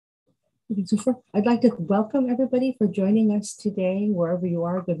I'd like to welcome everybody for joining us today, wherever you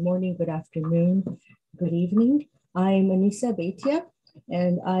are. Good morning, good afternoon, good evening. I'm Anisa Abeytia,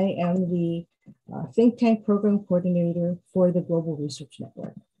 and I am the think tank program coordinator for the Global Research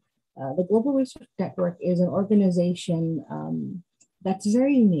Network. The Global Research Network is an organization that's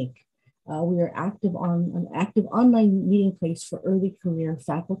very unique. We are active on an active online meeting place for early career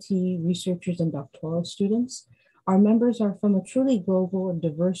faculty, researchers, and doctoral students. Our members are from a truly global and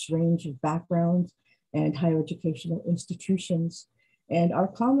diverse range of backgrounds and higher educational institutions. And our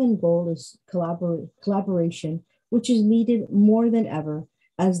common goal is collaboration, which is needed more than ever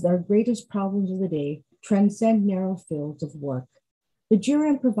as our greatest problems of the day transcend narrow fields of work. The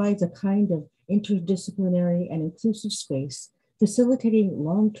GRN provides a kind of interdisciplinary and inclusive space, facilitating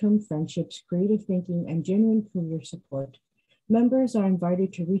long-term friendships, creative thinking, and genuine career support. Members are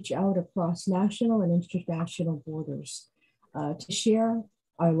invited to reach out across national and international borders to share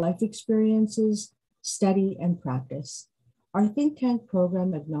our life experiences, study, and practice. Our think tank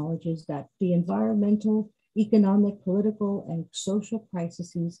program acknowledges that the environmental, economic, political, and social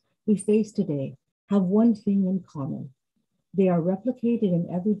crises we face today have one thing in common. They are replicated in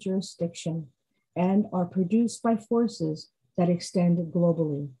every jurisdiction and are produced by forces that extend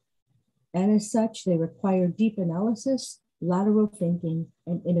globally. And as such, they require deep analysis, lateral thinking,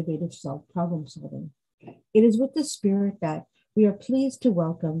 and innovative problem solving. It is with this spirit that we are pleased to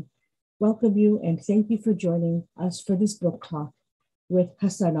welcome you and thank you for joining us for this book talk with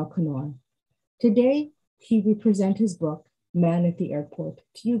Hassan Al Kontar. Today, he will present his book, Man at the Airport,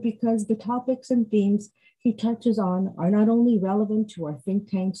 to you because the topics and themes he touches on are not only relevant to our think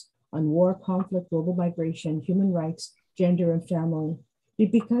tanks on war, conflict, global migration, human rights, gender, and family,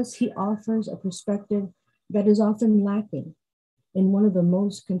 but because he offers a perspective that is often lacking in one of the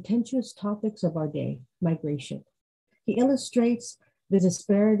most contentious topics of our day, migration. He illustrates the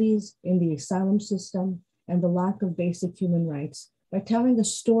disparities in the asylum system and the lack of basic human rights by telling a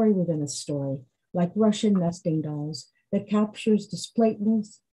story within a story, like Russian nesting dolls, that captures displacement,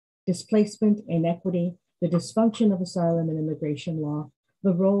 inequity, the dysfunction of asylum and immigration law,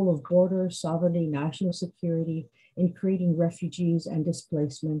 the role of border, sovereignty, national security in creating refugees and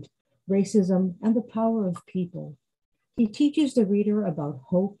displacement, racism, and the power of people. He teaches the reader about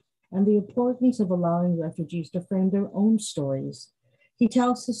hope and the importance of allowing refugees to frame their own stories. He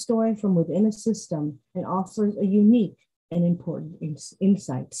tells his story from within a system and offers a unique and important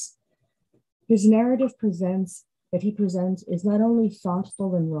insights. His narrative that he presents is not only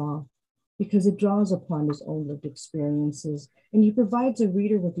thoughtful and raw, because it draws upon his own lived experiences, and he provides a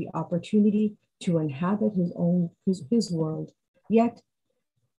reader with the opportunity to inhabit his world. Yet,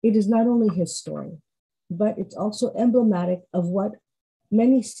 it is not only his story, but it's also emblematic of what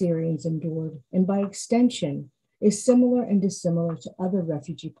many Syrians endured, and by extension, is similar and dissimilar to other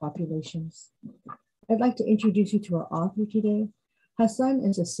refugee populations. I'd like to introduce you to our author today. Hassan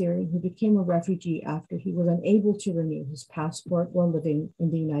is a Syrian who became a refugee after he was unable to renew his passport while living in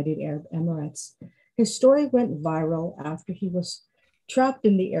the United Arab Emirates. His story went viral after he was trapped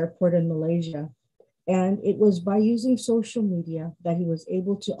in the airport in Malaysia, and it was by using social media that he was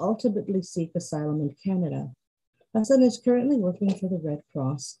able to ultimately seek asylum in Canada. Hassan is currently working for the Red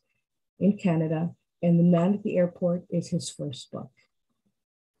Cross in Canada, and The Man at the Airport is his first book.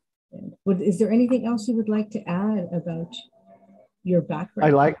 Is there anything else you would like to add about your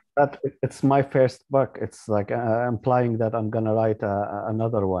background? I like that it's my first book. It's like implying that I'm going to write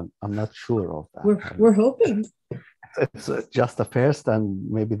another one. I'm not sure of that. We're hoping. It's just the first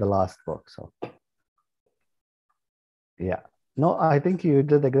and maybe the last book. So, yeah. No, I think you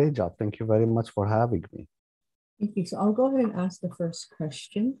did a great job. Thank you very much for having me. Thank you. So I'll go ahead and ask the first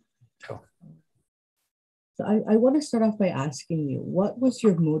question. Sure. So I want to start off by asking you, what was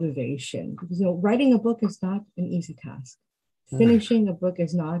your motivation? Because writing a book is not an easy task. Finishing a book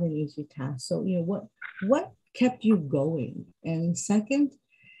is not an easy task. So what kept you going? And second,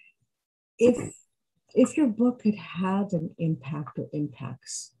 if your book could have an impact or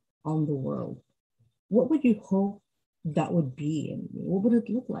impacts on the world, what would you hope that would be, and what would it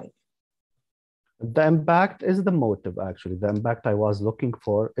look like? The impact is the motive, actually. The impact I was looking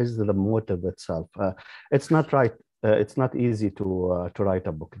for is the motive itself. It's not right. It's not easy to write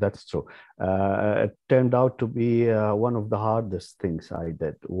a book. That's true. It turned out to be one of the hardest things I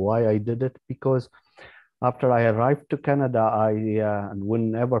did. Why I did it? Because after I arrived to Canada, and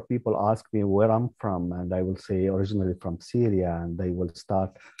whenever people ask me where I'm from, and I will say originally from Syria, and they will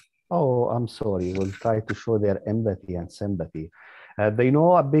start, oh, I'm sorry, will try to show their empathy and sympathy. They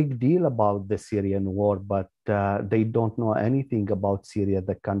know a big deal about the Syrian war, but they don't know anything about Syria,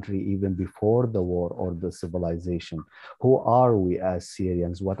 the country, even before the war or the civilization. Who are we as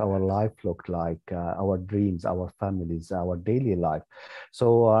Syrians? What our life looked like, our dreams, our families, our daily life.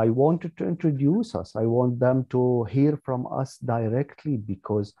 So I wanted to introduce us. I want them to hear from us directly,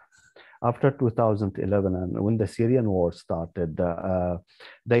 because after 2011, and when the Syrian war started,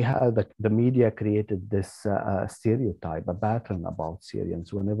 they had the media created this stereotype, a pattern about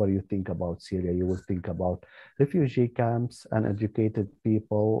Syrians. Whenever you think about Syria, you will think about refugee camps, uneducated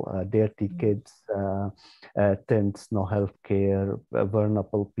people, dirty kids, tents, no health care,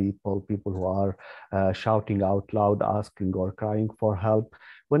 vulnerable people, people who are shouting out loud, asking or crying for help.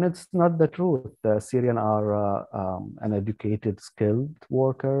 When it's not the truth. The Syrian are uneducated, skilled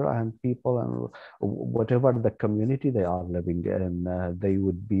worker and people, and whatever the community they are living in, they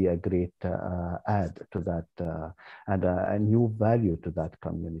would be a great add to that and a new value to that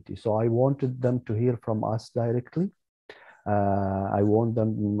community. So I wanted them to hear from us directly. I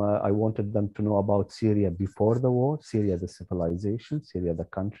wanted them to know about Syria before the war, Syria the civilization, Syria the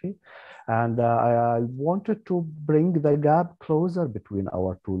country, and I wanted to bring the gap closer between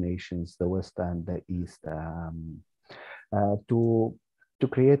our two nations, the West and the East, to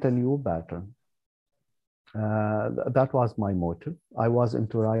create a new pattern. That was my motive. I was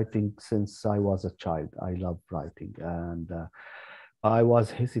into writing since I was a child. I love writing, and I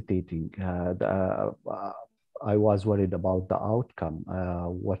was hesitating. I was worried about the outcome.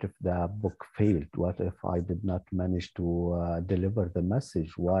 What if the book failed? What if I did not manage to deliver the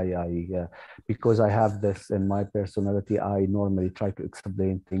message? Because I have this in my personality, I normally try to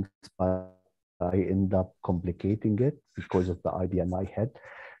explain things, but I end up complicating it because of the idea in my head.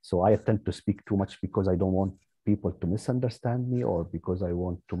 So I tend to speak too much because I don't want people to misunderstand me, or because I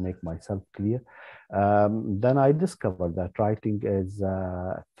want to make myself clear. Then I discovered that writing is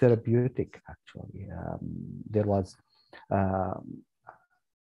therapeutic, actually.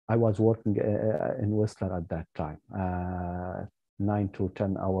 I was working in Whistler at that time, 9 to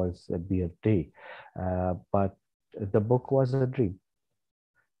 10 hours a day. But the book was a dream,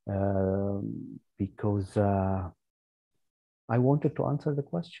 because I wanted to answer the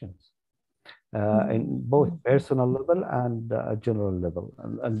questions. In both personal level and general level.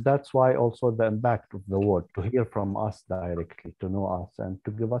 And that's why also the impact of the word, to hear from us directly, to know us and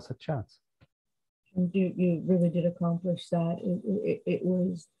to give us a chance. You really did accomplish that. It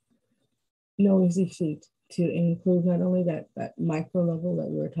was no easy feat to include not only that micro level that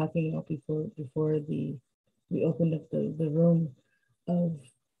we were talking about before we opened up the room, of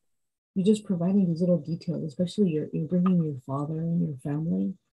you just providing these little details, especially you're bringing your father and your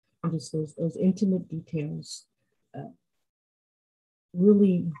family, and just those intimate details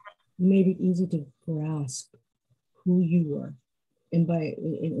really made it easy to grasp who you were, and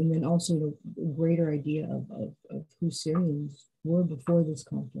then also the greater idea of who Syrians were before this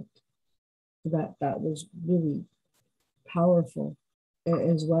conflict. So that was really powerful,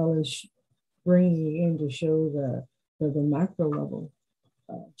 as well as bringing in to show the macro level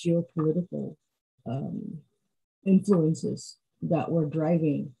geopolitical influences that were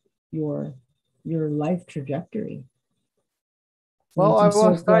driving your life trajectory. Well,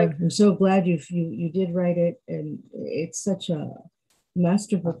 I'm so glad you did write it, and it's such a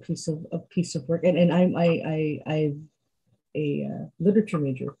masterful piece of work. And I'm a literature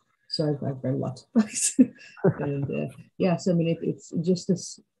major, so I've read lots of books, and so I mean it's just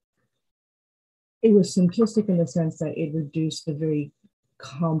this. It was simplistic in the sense that it reduced the very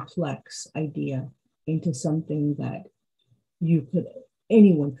complex idea into something that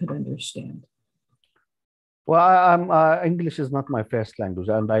anyone could understand. Well, English is not my first language,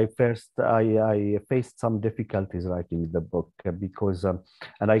 and I faced some difficulties writing the book because, and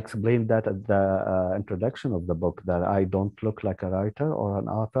I explained that at the introduction of the book, that I don't look like a writer or an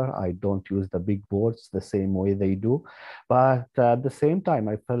author. I don't use the big words the same way they do, but at the same time,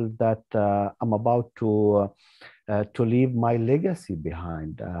 I felt that I'm about to leave my legacy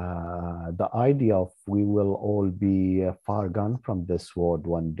behind. The idea of we will all be far gone from this world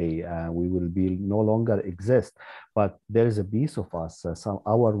one day, we will be no longer exist, but there is a piece of us,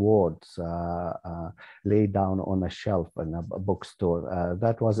 our words laid down on a shelf in a bookstore.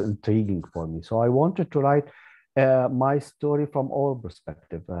 That was intriguing for me. So I wanted to write my story from all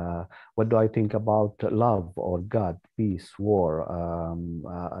perspective. What do I think about love or God, peace, war,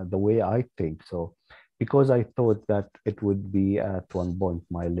 the way I think. So because I thought that it would be at one point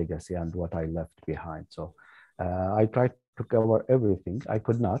my legacy and what I left behind. So I tried to cover everything. I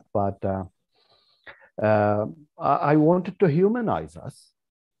could not, but I wanted to humanize us,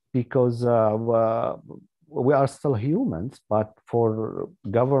 because we are still humans, but for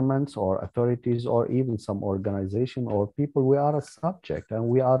governments or authorities or even some organization or people, we are a subject and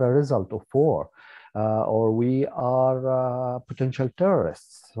we are a result of war, or we are potential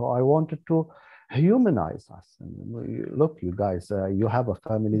terrorists. So I wanted to humanize us. And look, you guys, you have a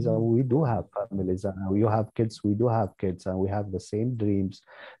families, and we do have families, and you have kids, we do have kids, and we have the same dreams,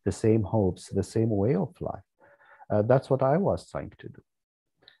 the same hopes, the same way of life. That's what I was trying to do.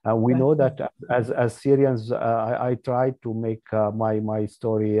 We know that as Syrians, I try to make my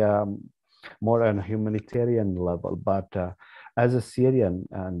story more on a humanitarian level, but as a Syrian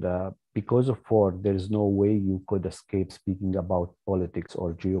and because of war, there is no way you could escape speaking about politics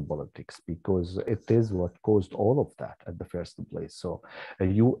or geopolitics, because it is what caused all of that at the first place. So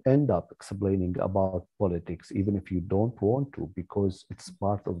you end up explaining about politics, even if you don't want to, because it's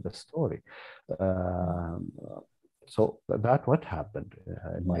part of the story. So that what happened.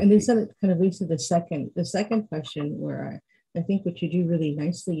 And this kind of leads to the second question, where I think what you do really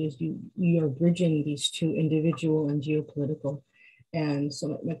nicely is you're bridging these two, individual and geopolitical. And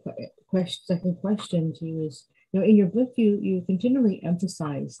so my second question to you is, in your book, you continually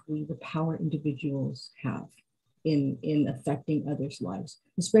emphasize the power individuals have in affecting others' lives,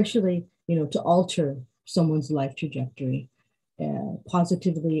 especially, to alter someone's life trajectory,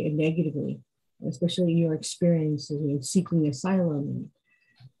 positively and negatively, especially your experiences seeking asylum,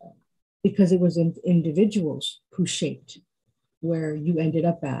 because it was individuals who shaped where you ended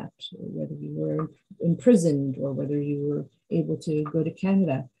up at, whether you were imprisoned or whether you were able to go to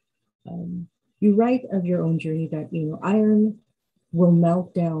Canada. You write of your own journey that, iron will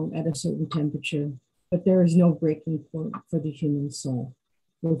melt down at a certain temperature, but there is no breaking point for the human soul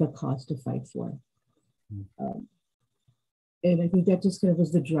with a cause to fight for. And I think that just kind of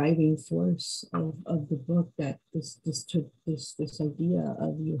was the driving force of the book, that this idea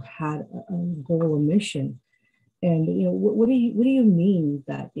of you had a goal, a mission. And what do you mean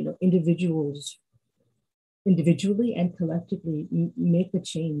that individually and collectively make a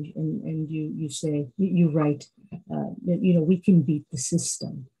change, and you say, you write that we can beat the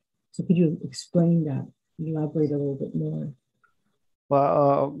system. So could you explain that, elaborate a little bit more?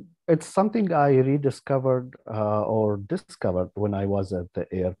 Well, it's something I rediscovered or discovered when I was at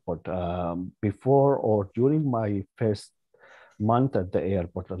the airport. Before or during my first month at the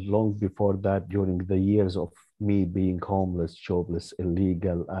airport, long before that, during the years of me being homeless, jobless,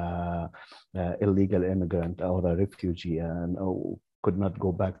 illegal immigrant or a refugee, and could not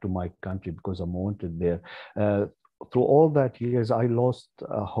go back to my country because I'm wanted there. Through all that years, I lost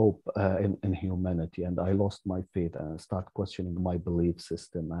hope in humanity, and I lost my faith and start questioning my belief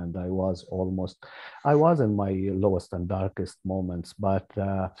system. And I was in my lowest and darkest moments, but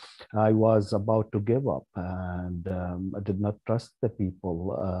I was about to give up, and I did not trust the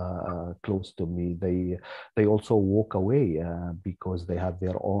people close to me. They also walk away because they have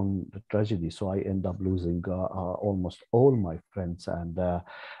their own tragedy. So I end up losing almost all my friends and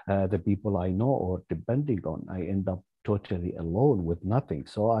the people I know or depending on. I end up totally alone with nothing.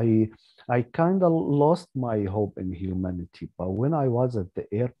 So I kind of lost my hope in humanity. But when I was at the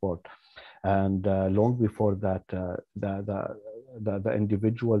airport, and long before that, the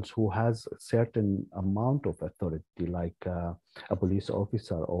individuals who has a certain amount of authority, like a police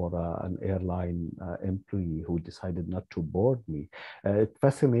officer or an airline employee who decided not to board me, it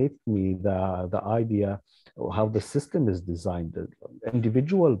fascinates me, the idea of how the system is designed.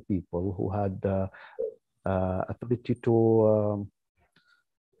 Individual people who had authority to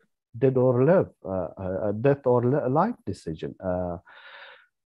dead or live, a death or life decision.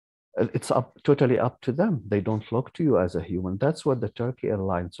 It's totally up to them. They don't look to you as a human. That's what the Turkey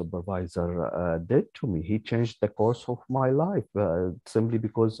Airlines supervisor did to me. He changed the course of my life simply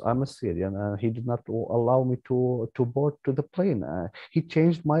because I'm a Syrian, and he did not allow me to board to the plane. He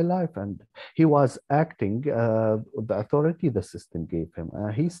changed my life, and he was acting the authority the system gave him.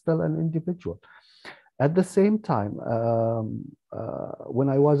 He's still an individual. At the same time, when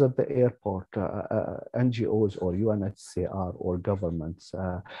I was at the airport, NGOs or UNHCR or governments,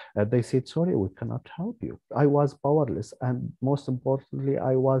 they said, sorry, we cannot help you. I was powerless, and most importantly,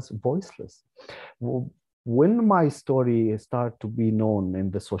 I was voiceless. When my story started to be known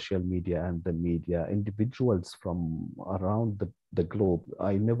in the social media and the media, individuals from around the globe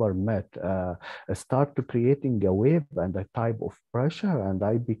I never met start to creating a wave and a type of pressure, and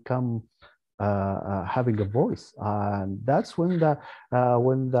I become having a voice, and that's when the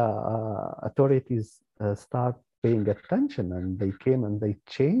authorities start paying attention, and they came and they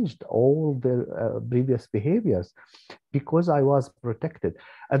changed all their previous behaviors because I was protected.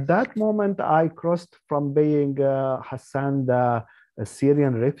 At that moment, I crossed from being Hassan, the a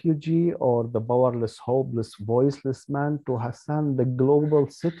Syrian refugee or the powerless, hopeless, voiceless man to Hassan, the global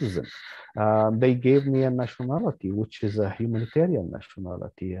citizen. They gave me a nationality, which is a humanitarian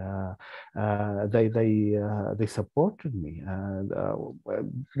nationality. They supported me. And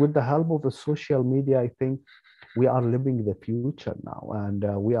with the help of the social media, I think we are living the future now, and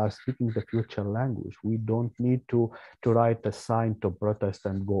we are speaking the future language. We don't need to write a sign to protest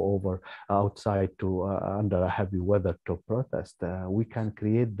and go over outside to under a heavy weather to protest. We can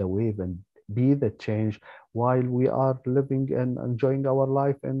create the wave and be the change while we are living and enjoying our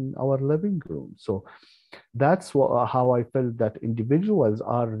life in our living room. So that's how I felt that individuals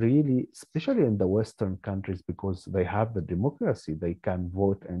are really, especially in the Western countries, because they have the democracy, they can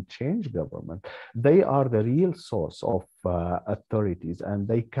vote and change government. They are the real source of authorities, and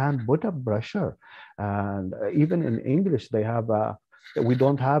they can put up pressure. And even in English, they have a, we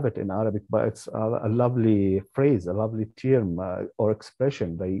don't have it in Arabic, but it's a lovely phrase, a lovely term or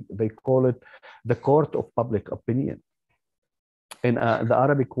expression. They call it the court of public opinion. In the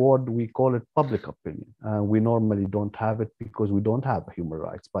Arabic word, we call it public opinion. We normally don't have it because we don't have human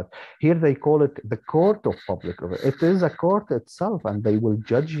rights. But here they call it the court of public opinion. It is a court itself, and they will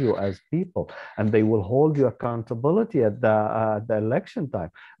judge you as people, and they will hold you accountability at the election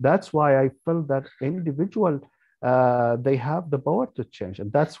time. That's why I felt that individual, they have the power to change.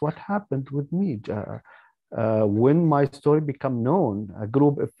 And that's what happened with me. When my story became known, a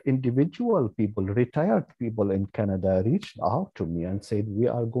group of individual people, retired people in Canada, reached out to me and said, we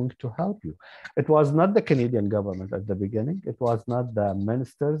are going to help you. It was not the Canadian government at the beginning. It was not the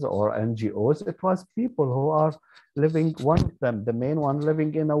ministers or NGOs. It was people who are living, one of them, the main one,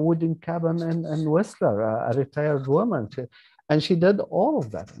 living in a wooden cabin in Whistler, a retired woman. And she did all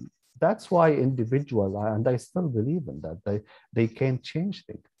of that. That's why individual, and I still believe in that, they can change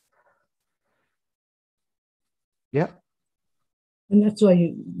things. Yeah. And that's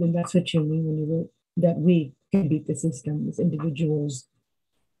why then that's what you mean when you wrote that we can beat the system as individuals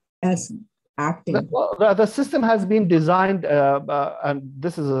as acting. Well, the system has been designed, and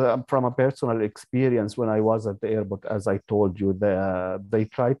this is from a personal experience. When I was at the airport, as I told you, they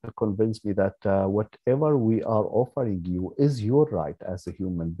tried to convince me that whatever we are offering you is your right as a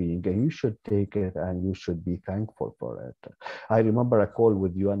human being, and you should take it and you should be thankful for it. I remember a call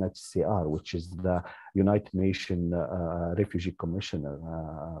with UNHCR, which is the United Nations Refugee Commissioner.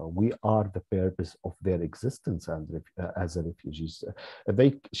 We are the purpose of their existence as refugees.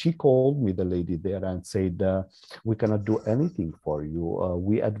 She called me, the lady there, and said, we cannot do anything for you.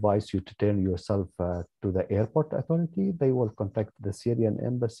 We advise you to turn yourself to the airport authority. They will contact the Syrian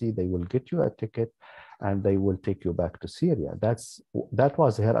embassy. They will get you a ticket, and they will take you back to Syria. That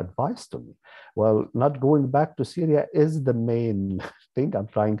was her advice to me. Well, not going back to Syria is the main thing I'm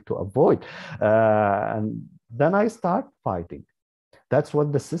trying to avoid. And then I start fighting. That's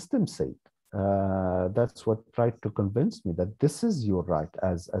what the system said. That's what tried to convince me that this is your right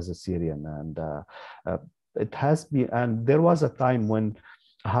as a Syrian. And it has been, and there was a time when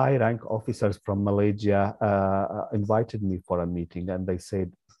high rank officers from Malaysia invited me for a meeting, and they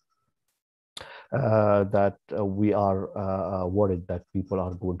said, that we are worried that people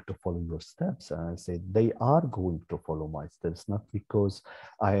are going to follow your steps. And I said, they are going to follow my steps, not because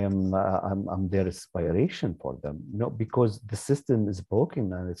I'm their inspiration for them. No, because the system is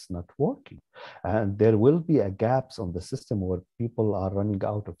broken and it's not working. And there will be a gaps on the system where people are running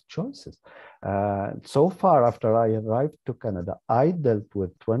out of choices. So far, after I arrived to Canada, I dealt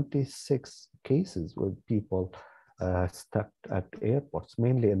with 26 cases with people stuck at airports,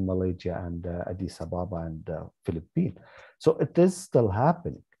 mainly in Malaysia and Addis Ababa and Philippines. So it is still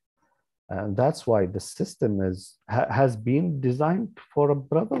happening. And that's why the system has been designed for a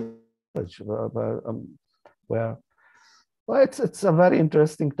privilege, where, well, it's a very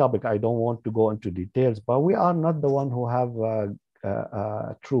interesting topic. I don't want to go into details, but we are not the one who have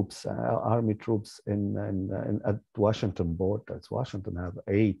troops, army troops at Washington borders. Washington have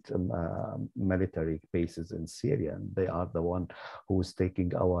 8 military bases in Syria, and they are the one who is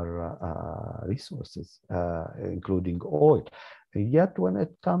taking our resources, including oil. Yet when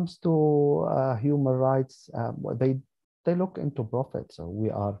it comes to human rights, they look into profit. So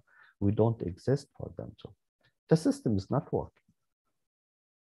we don't exist for them. So the system is not working.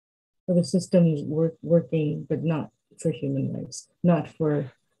 So the system is working, but not for human rights, not for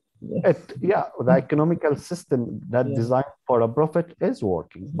the economical system that designed for a profit is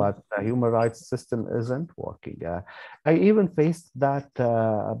working, but the human rights system isn't working. I even faced that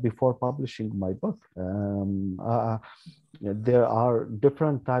before publishing my book. There are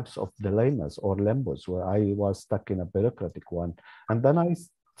different types of dilemmas or limbos where I was stuck in a bureaucratic one, and then I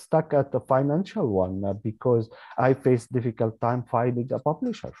stuck at the financial one because I faced difficult time finding a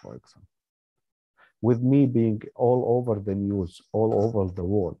publisher, for example, with me being all over the news, all over the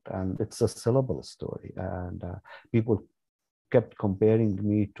world. And it's a syllable story. And people kept comparing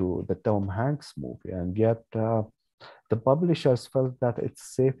me to the Tom Hanks movie. And yet the publishers felt that it's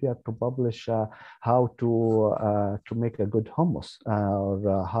safer to publish how to make a good hummus,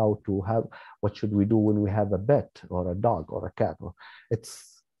 or how to have, what should we do when we have a pet or a dog or a cat.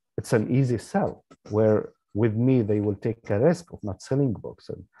 It's an easy sell, where with me, they will take a risk of not selling books.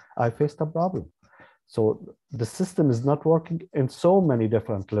 And I faced a problem. So the system is not working in so many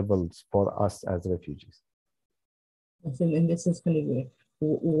different levels for us as refugees. And this is going to be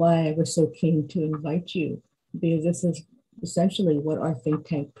why I was so keen to invite you, because this is essentially what our think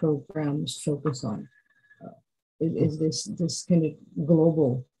tank programs focus on, is this kind of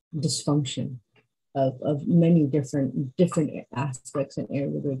global dysfunction of many different aspects and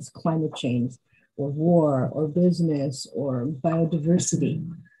areas, whether it's climate change or war or business or biodiversity.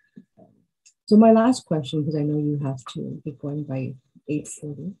 So my last question, because I know you have to be going by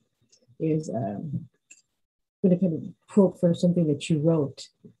 8:40, is I'm going to kind of quote for something that you wrote.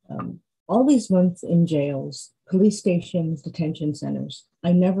 All these months in jails, police stations, detention centers,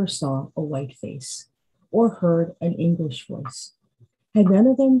 I never saw a white face or heard an English voice. Had none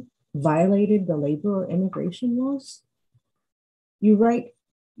of them violated the labor or immigration laws? You write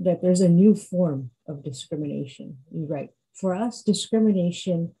that there's a new form of discrimination. You write, for us,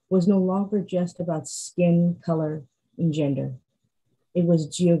 discrimination was no longer just about skin color and gender. It was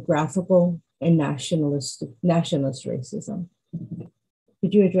geographical and nationalist racism.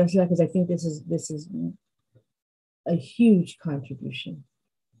 Could you address that? Because I think this is a huge contribution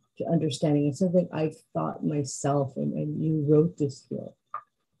to understanding. It's something I've thought myself, and you wrote this here.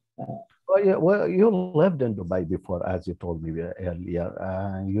 Well, you lived in Dubai before, as you told me earlier.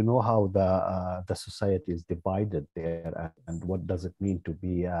 You know how the society is divided there, and what does it mean to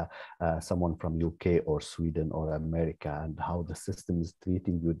be someone from UK or Sweden or America, and how the system is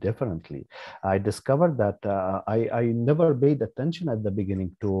treating you differently. I discovered that I never paid attention at the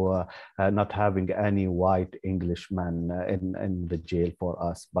beginning to not having any white Englishman in the jail for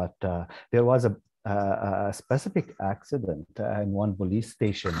us, but there was a specific accident in one police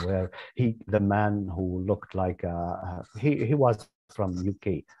station where the man who looked like he was from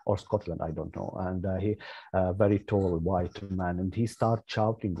UK or Scotland, I don't know, and he very tall white man, and he started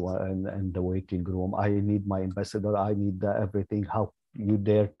shouting in the waiting room, I need my ambassador, I need everything, how you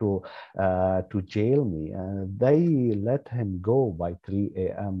dare to jail me. And they let him go by 3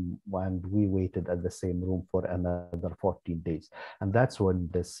 a.m. and we waited at the same room for another 14 days. And that's when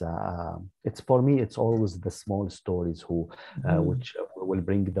this it's, for me, it's always the small stories which will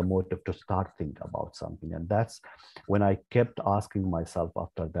bring the motive to start thinking about something. And that's when I kept asking myself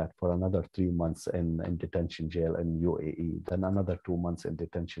after that, for another 3 months in detention jail in UAE, then another 2 months in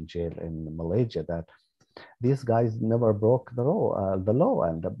detention jail in Malaysia, that these guys never broke the law,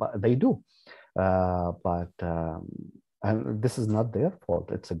 and they do. And this is not their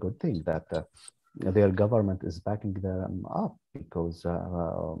fault. It's a good thing that their government is backing them up, because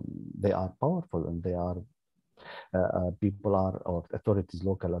they are powerful, and they are people are, or authorities,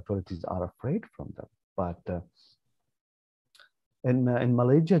 local authorities are afraid from them. But in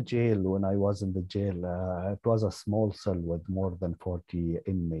Malaysia jail, when I was in the jail, it was a small cell with more than 40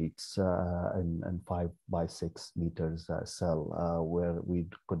 inmates in 5 by 6 meters cell, where we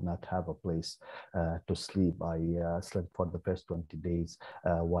could not have a place to sleep. I slept for the first 20 days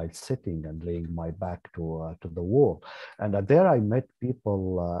while sitting and laying my back to the wall. And there I met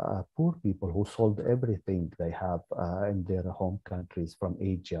people, poor people, who sold everything they have in their home countries, from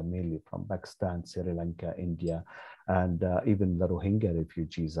Asia, mainly from Pakistan, Sri Lanka, India, and even the Rohingya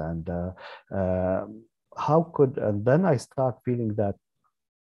refugees. And and then I start feeling that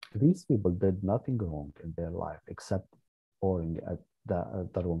these people did nothing wrong in their life except pouring at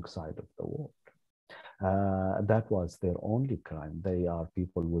the wrong side of the world. That was their only crime. They are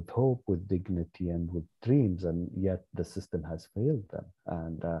people with hope, with dignity, and with dreams, and yet the system has failed them.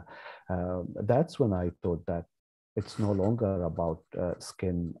 And that's when I thought that it's no longer about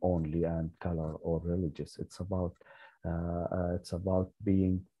skin only and color or religious. It's about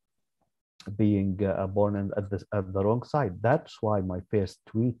being born at the wrong side. That's why my first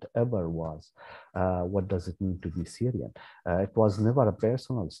tweet ever was, what does it mean to be Syrian? It was never a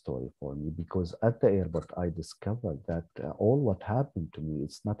personal story for me, because at the airport I discovered that all what happened to me,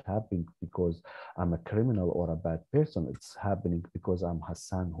 it's not happening because I'm a criminal or a bad person. It's happening because I'm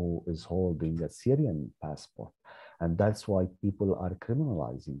Hassan, who is holding a Syrian passport. And that's why people are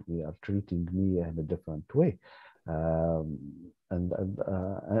criminalizing me, are treating me in a different way. Um, and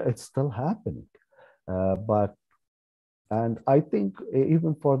it's still happening. But and I think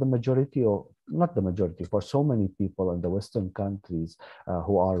even for the majority of, not the majority, for so many people in the Western countries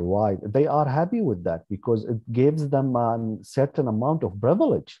who are white, they are happy with that because it gives them a certain amount of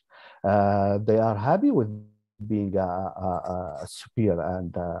privilege. They are happy with being a superior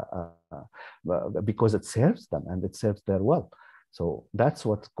and because it serves them and it serves their well. So that's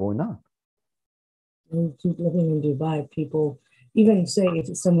what's going on. And keep living in Dubai. People even say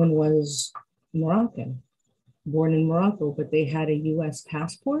if someone was Moroccan, born in Morocco, but they had a US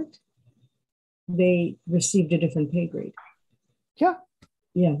passport, they received a different pay grade. Yeah.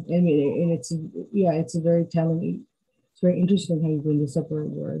 Yeah. I mean, and it's a very telling. It's very interesting how you bring this up,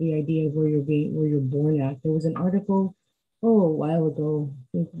 where the idea of where you're born at. There was an article, a while ago,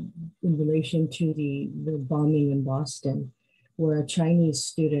 in relation to the bombing in Boston, where a Chinese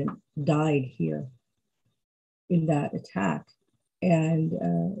student died here in that attack. And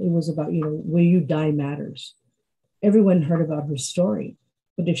it was about, where you die matters. Everyone heard about her story,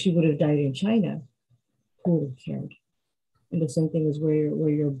 but if she would have died in China, who would have cared? And the same thing is where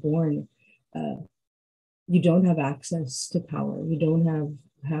you're born. You don't have access to power. You don't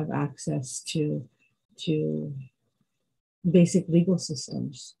have access to basic legal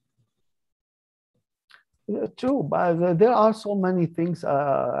systems. True, but there are so many things,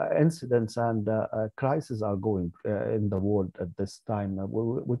 incidents and crises are going in the world at this time,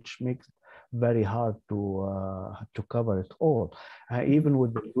 which makes it very hard to cover it all. Even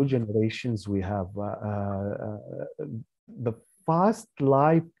with the new generations, we have the fast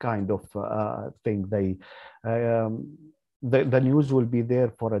life kind of thing. The news will be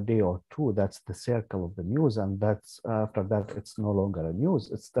there for a day or two. That's the circle of the news, and that's after that it's no longer a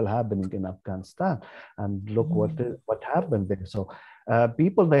news. It's still happening in Afghanistan, and look what happened there. So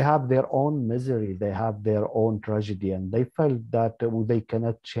people, they have their own misery, they have their own tragedy, and they felt that they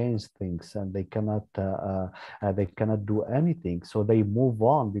cannot change things and they cannot do anything. So they move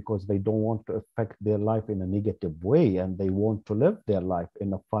on because they don't want to affect their life in a negative way, and they want to live their life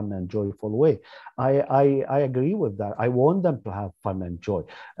in a fun and joyful way. I agree with that. I want them to have fun and joy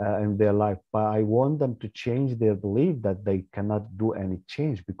in their life, but I want them to change their belief that they cannot do any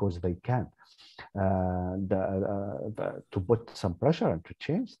change because they can. To put some pressure and to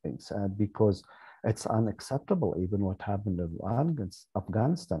change things because it's unacceptable, even what happened in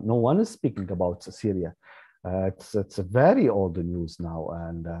Afghanistan. No one is speaking about Syria. It's a very old news now,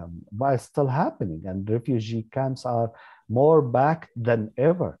 and but it's still happening. And refugee camps are more back than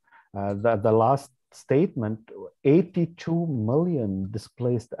ever. The last statement, 82 million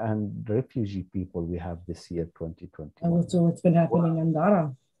displaced and refugee people we have this year, 2021. So what's been happening in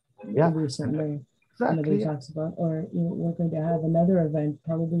Dara recently? Exactly. Nobody talks about, or we're going to have another event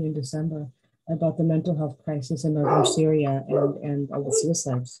probably in December about the mental health crisis in northern Syria and all the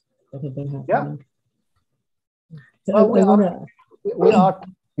suicides that have been happening. Yeah. So well, we are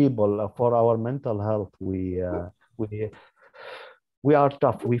people for our mental health. We are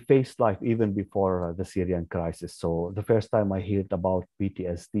tough. We faced life even before the Syrian crisis. So the first time I heard about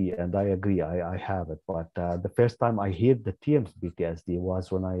PTSD, and I agree, I have it. But the first time I heard the term PTSD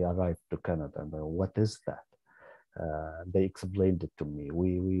was when I arrived to Canada. And what is that? They explained it to me.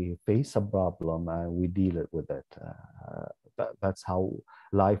 We face a problem and we deal with it. That's how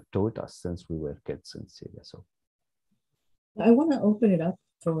life taught us since we were kids in Syria. So I want to open it up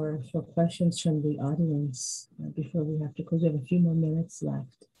for questions from the audience before we have to close. We have a few more minutes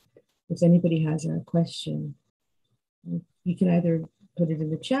left. If anybody has a question, you can either put it in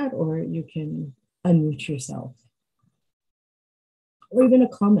the chat or you can unmute yourself. Or even a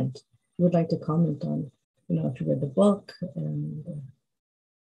comment. You would like to comment on, if you read the book and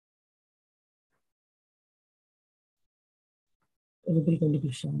everybody going to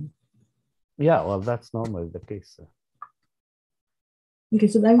be shy. Yeah, well, that's normally the case. Okay,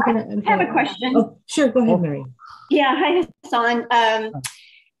 so then I have a question. Oh, sure, go ahead, Mary. Yeah, hi, Hassan.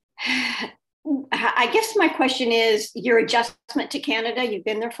 I guess my question is your adjustment to Canada. You've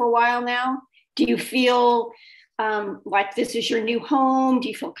been there for a while now. Do you feel like this is your new home? Do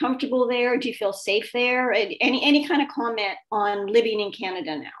you feel comfortable there? Do you feel safe there? Any kind of comment on living in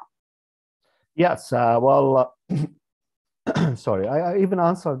Canada now? Yes, well, sorry, I even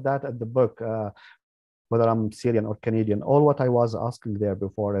answered that at the book. Whether I'm Syrian or Canadian, all what I was asking there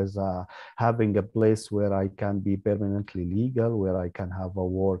before is having a place where I can be permanently legal, where I can have a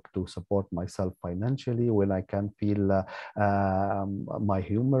work to support myself financially, when I can feel my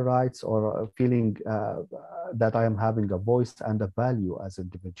human rights, or feeling that I am having a voice and a value as an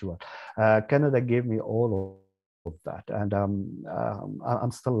individual. Canada gave me all of that, and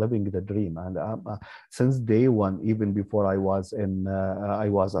I'm still living the dream. And since day one, even before I was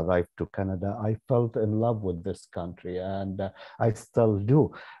arrived to Canada, I felt in love with this country, and I still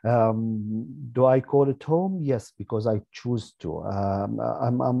do. Do I call it home? Yes, because I choose to.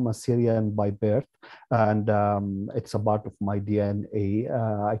 I'm a Syrian by birth, and it's a part of my DNA.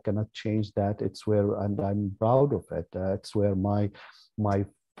 I cannot change that. It's where, and I'm proud of it. It's where my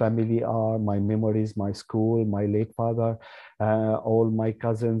family are, my memories, my school, my late father, all my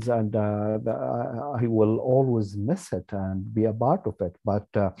cousins, and I will always miss it and be a part of it. But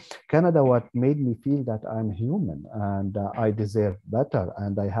Canada, what made me feel that I'm human, and I deserve better,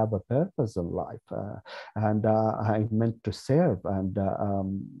 and I have a purpose in life, and I meant to serve and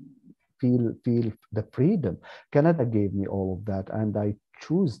feel the freedom. Canada gave me all of that, and I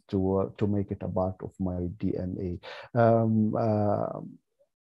choose to make it a part of my DNA.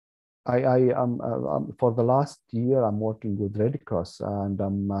 I am for the last year, I'm working with Red Cross, and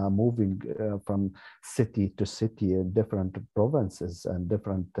I'm moving from city to city in different provinces and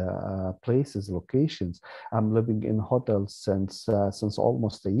different places, locations. I'm living in hotels since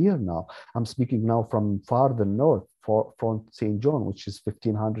almost a year now. I'm speaking now from farther north, from St. John, which is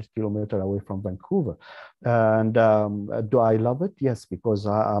 1,500 kilometers away from Vancouver. And do I love it? Yes, because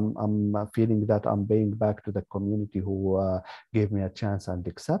I'm feeling that I'm paying back to the community who gave me a chance and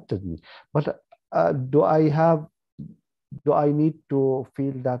accepted me. But do I need to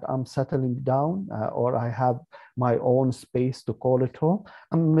feel that I'm settling down or I have my own space to call it home?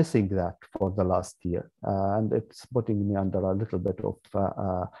 I'm missing that for the last year, and it's putting me under a little bit of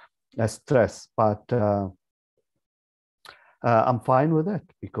stress. But I'm fine with it,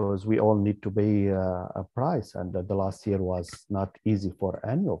 because we all need to pay a price, and the last year was not easy for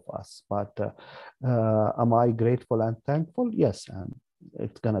any of us. But am I grateful and thankful? Yes, and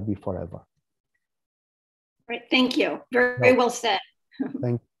it's gonna be forever. Right, thank you. Very well said.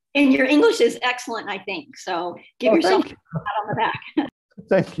 Thank you. And your English is excellent, I think. So give yourself a pat on the back.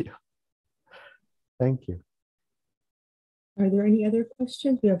 Thank you. Thank you. Are there any other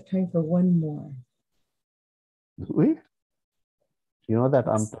questions? We have time for one more. We? You know that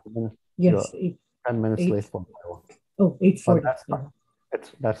I'm 10 minutes, yes, 10 minutes late for my work. Oh, 8:40. That's fine.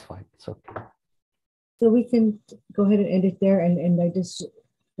 That's fine. It's okay. So we can go ahead and end it there. And I just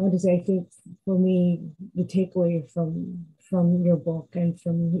want to say, I think for me, the takeaway from your book and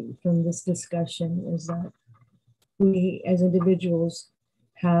from this discussion is that we as individuals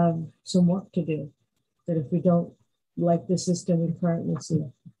have some work to do. That if we don't like the system we currently see,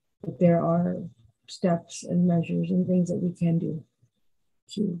 that there are steps and measures and things that we can do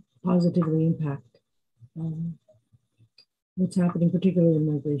to positively impact what's happening, particularly in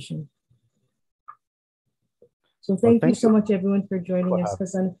migration. So thank you so much, everyone, for joining us.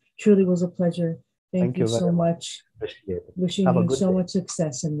 Hassan, truly was a pleasure. Thank you so much. Appreciate it. Wishing you so much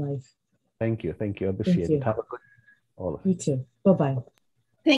success in life. Thank you. I appreciate it. Have a good day. You too. Bye-bye.